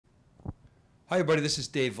Hi everybody, this is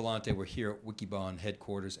Dave Vellante. We're here at Wikibon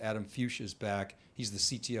headquarters. Adam Fuchs is back. He's the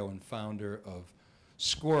CTO and founder of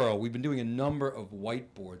sqrrl. We've been doing a number of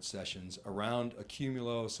whiteboard sessions around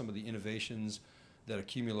Accumulo, some of the innovations that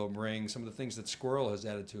Accumulo brings, some of the things that sqrrl has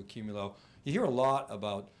added to Accumulo. You hear a lot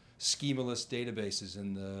about schema-less databases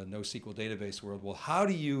in the NoSQL database world. Well, how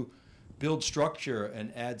do you build structure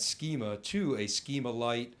and add schema to a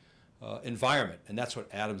schema-light environment? And that's what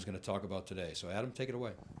Adam's going to talk about today. So Adam, take it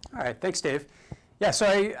away. All right, thanks, Dave. Yeah, so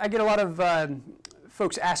I get a lot of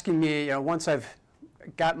folks asking me, once I've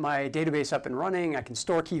got my database up and running, I can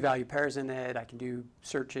store key value pairs in it, I can do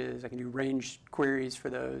searches, I can do range queries for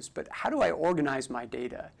those, but how do I organize my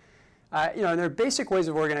data? And there are basic ways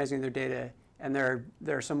of organizing their data, and there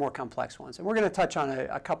are some more complex ones. And we're going to touch on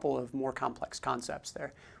a couple of more complex concepts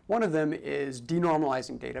there. One of them is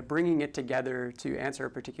denormalizing data, bringing it together to answer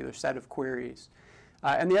a particular set of queries.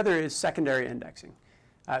 And the other is secondary indexing.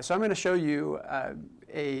 So I'm going to show you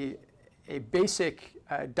a basic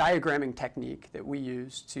diagramming technique that we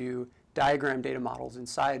use to diagram data models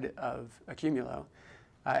inside of Accumulo.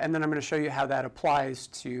 And then I'm going to show you how that applies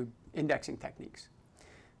to indexing techniques.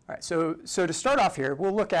 All right, so to start off here,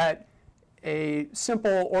 we'll look at a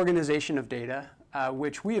simple organization of data,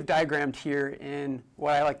 which we have diagrammed here in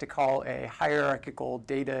what I like to call a hierarchical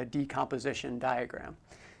data decomposition diagram.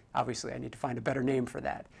 Obviously, I need to find a better name for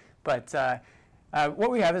that. But what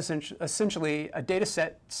we have is essentially a data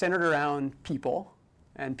set centered around people.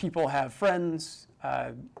 And people have friends.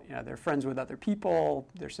 They're friends with other people.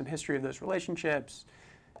 There's some history of those relationships.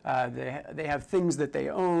 They have things that they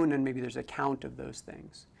own, and maybe there's a count of those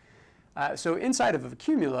things. So inside of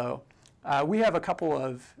Accumulo, we have a couple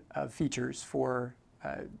of features for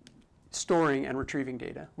storing and retrieving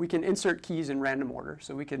data. We can insert keys in random order.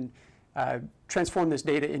 So we can transform this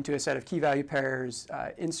data into a set of key value pairs,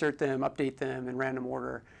 insert them, update them in random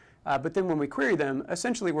order. But then when we query them,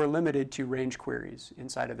 essentially we're limited to range queries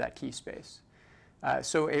inside of that key space.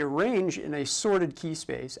 So a range in a sorted key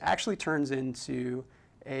space actually turns into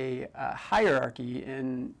a hierarchy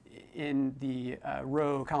in the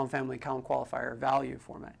row, column family, column qualifier value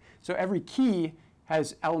format. So every key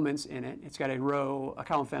has elements in it. It's got a row, a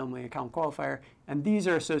column family, a column qualifier, and these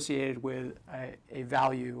are associated with a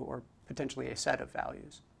value or potentially a set of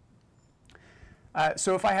values.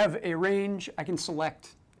 So if I have a range, I can select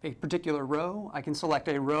a particular row. I can select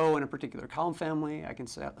a row in a particular column family. I can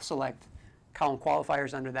select column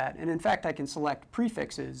qualifiers under that. And in fact, I can select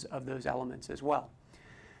prefixes of those elements as well.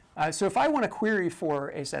 So if I want to query for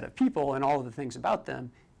a set of people and all of the things about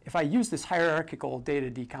them, if I use this hierarchical data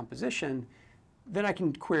decomposition, then I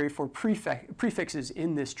can query for prefixes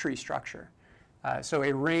in this tree structure. So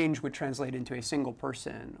a range would translate into a single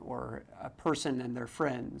person, or a person and their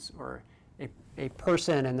friends, or a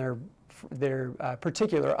person and their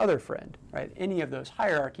particular other friend, right? Any of those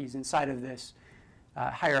hierarchies inside of this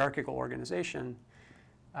hierarchical organization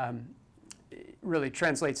really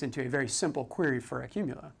translates into a very simple query for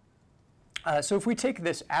Accumulo. So if we take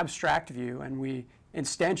this abstract view and we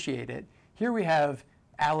instantiate it, here we have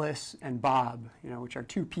Alice and Bob, which are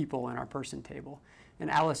two people in our person table. And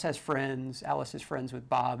Alice has friends. Alice is friends with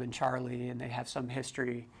Bob and Charlie, and they have some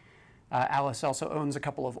history. Alice also owns a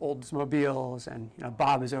couple of Oldsmobiles, and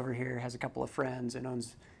Bob is over here, has a couple of friends, and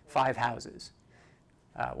owns 5 houses.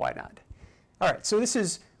 Why not? All right, so this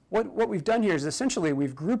is what we've done here is essentially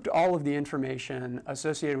we've grouped all of the information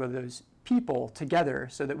associated with those people together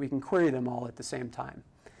so that we can query them all at the same time.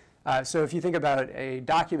 So if you think about a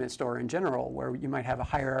document store in general, where you might have a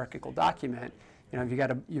hierarchical document,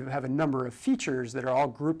 you have a number of features that are all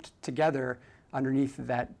grouped together underneath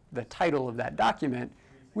the title of that document.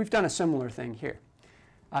 We've done a similar thing here.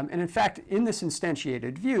 And in fact, in this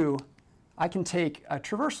instantiated view, I can take a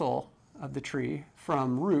traversal of the tree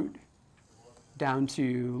from root down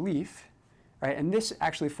to leaf, right? And this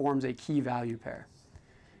actually forms a key value pair.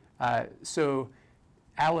 So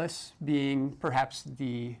Alice being perhaps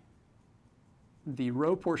the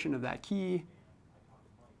row portion of that key,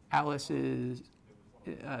 Alice is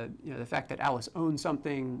the fact that Alice owns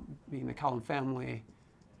something being the column family,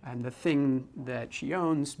 and the thing that she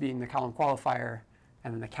owns being the column qualifier,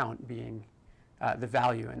 and then the count being the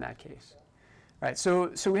value in that case. Right, so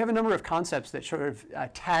we have a number of concepts that sort of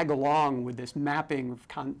tag along with this mapping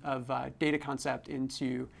of data concept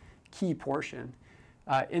into key portion.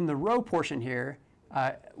 In the row portion here,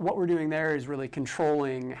 what we're doing there is really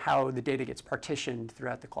controlling how the data gets partitioned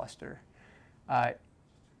throughout the cluster.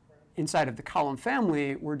 Inside of the column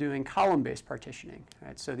family, we're doing column-based partitioning.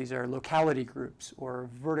 Right? So these are locality groups or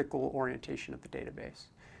vertical orientation of the database.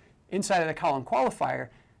 Inside of the column qualifier,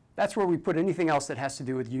 That's where we put anything else that has to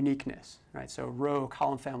do with uniqueness, right? So row,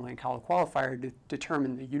 column family, and column qualifier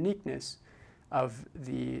determine the uniqueness of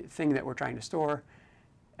the thing that we're trying to store.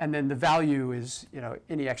 And then the value is,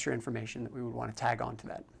 any extra information that we would want to tag onto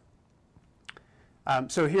that.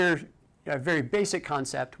 So here, a very basic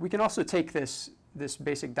concept. We can also take this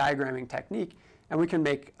basic diagramming technique, and we can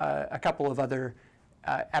make a couple of other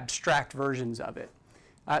abstract versions of it.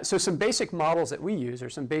 So some basic models that we use, or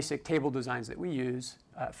some basic table designs that we use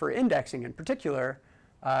for indexing in particular,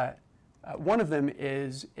 one of them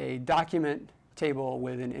is a document table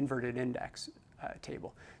with an inverted index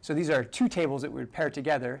table. So these are two tables that we would pair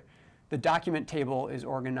together. The document table is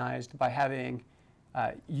organized by having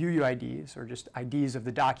UUIDs, or just IDs of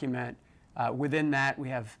the document. Within that, we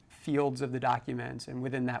have fields of the documents, and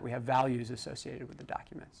within that, we have values associated with the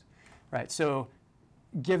documents. Right? So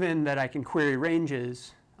given that I can query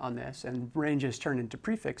ranges on this, and ranges turn into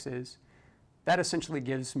prefixes, that essentially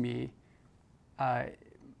gives me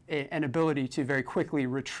an ability to very quickly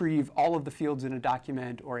retrieve all of the fields in a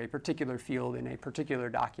document, or a particular field in a particular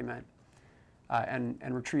document,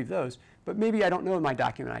 and retrieve those. But maybe I don't know my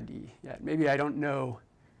document ID yet. Maybe I don't know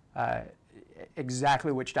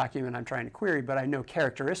exactly which document I'm trying to query, but I know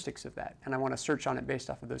characteristics of that, and I want to search on it based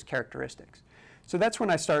off of those characteristics. So that's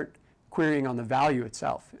when I start querying on the value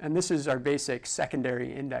itself. And this is our basic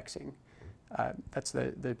secondary indexing. That's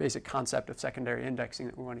the basic concept of secondary indexing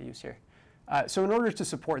that we want to use here. So in order to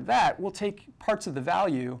support that, we'll take parts of the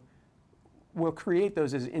value, we'll create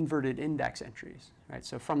those as inverted index entries. Right?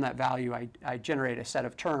 So from that value, I generate a set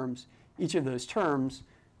of terms. Each of those terms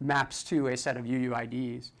maps to a set of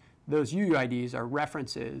UUIDs. Those UUIDs are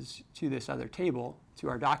references to this other table, to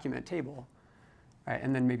our document table. Right?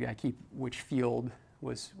 And then maybe I keep which field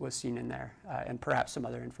was seen in there, and perhaps some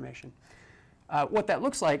other information. What that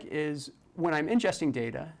looks like is when I'm ingesting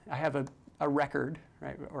data, I have a record,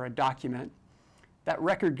 right, or a document. That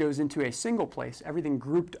record goes into a single place, everything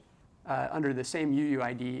grouped under the same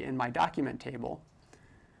UUID in my document table.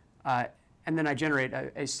 And then I generate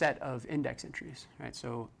a set of index entries. Right?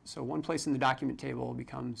 So one place in the document table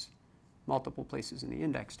becomes multiple places in the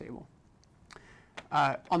index table.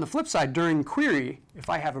 On the flip side, during query, if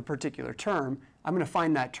I have a particular term, I'm going to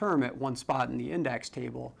find that term at one spot in the index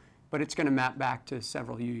table, but it's going to map back to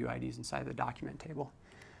several UUIDs inside the document table.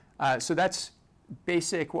 So that's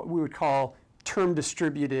basic, what we would call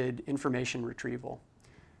term-distributed information retrieval.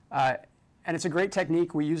 And it's a great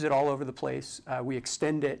technique. We use it all over the place. We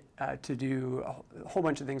extend it to do a whole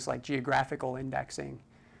bunch of things like geographical indexing.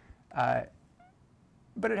 But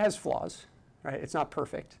it has flaws, right? It's not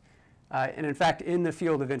perfect. And in fact, in the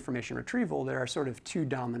field of information retrieval, there are sort of two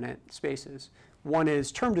dominant spaces. One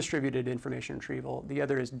is term-distributed information retrieval. The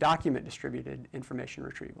other is document-distributed information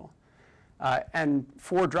retrieval. And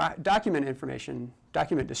for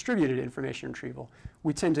document-distributed information retrieval,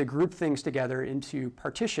 we tend to group things together into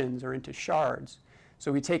partitions or into shards.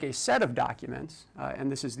 So we take a set of documents,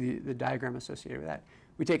 and this is the diagram associated with that.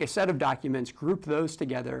 We take a set of documents, group those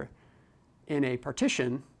together in a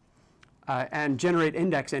partition, and generate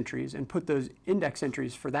index entries, and put those index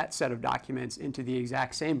entries for that set of documents into the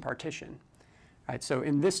exact same partition. Right, so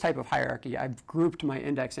in this type of hierarchy, I've grouped my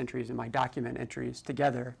index entries and my document entries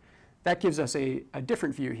together. That gives us a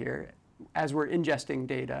different view here. As we're ingesting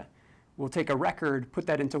data, we'll take a record, put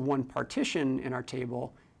that into one partition in our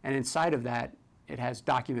table, and inside of that, it has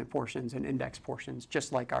document portions and index portions,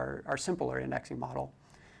 just like our simpler indexing model.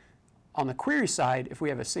 On the query side, if we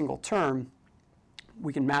have a single term,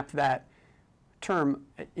 we can map that term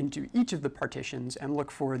into each of the partitions and look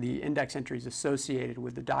for the index entries associated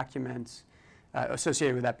with the documents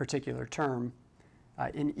associated with that particular term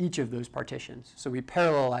in each of those partitions. So we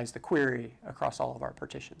parallelize the query across all of our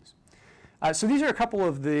partitions. So these are a couple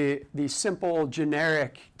of the simple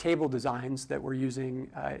generic table designs that we're using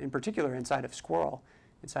in particular inside of sqrrl,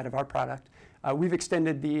 inside of our product. We've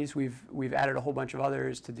extended these. We've added a whole bunch of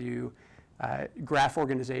others to do graph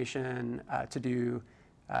organization, to do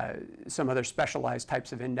some other specialized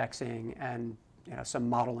types of indexing, and some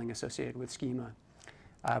modeling associated with schema.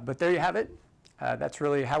 But there you have it. That's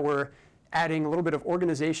really how we're adding a little bit of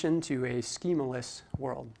organization to a schema-less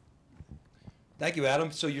world. Thank you,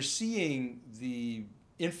 Adam. So you're seeing the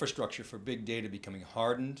infrastructure for big data becoming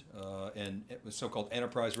hardened and it was so-called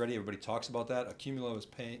enterprise ready. Everybody talks about that. Accumulo is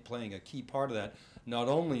playing a key part of that, not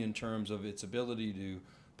only in terms of its ability to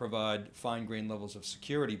provide fine-grained levels of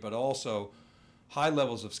security, but also high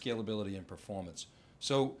levels of scalability and performance.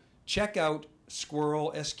 So check out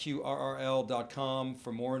sqrrl, sqrrl.com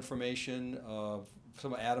for more information.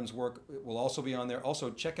 Some of Adam's work will also be on there. Also,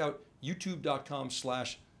 check out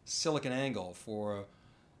youtube.com/SiliconANGLE for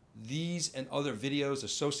these and other videos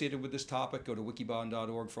associated with this topic. Go to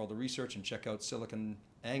wikibon.org for all the research and check out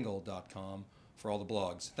siliconangle.com for all the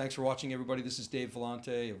blogs. Thanks for watching, everybody. This is Dave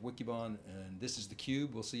Vellante of Wikibon, and this is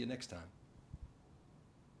theCUBE. We'll see you next time.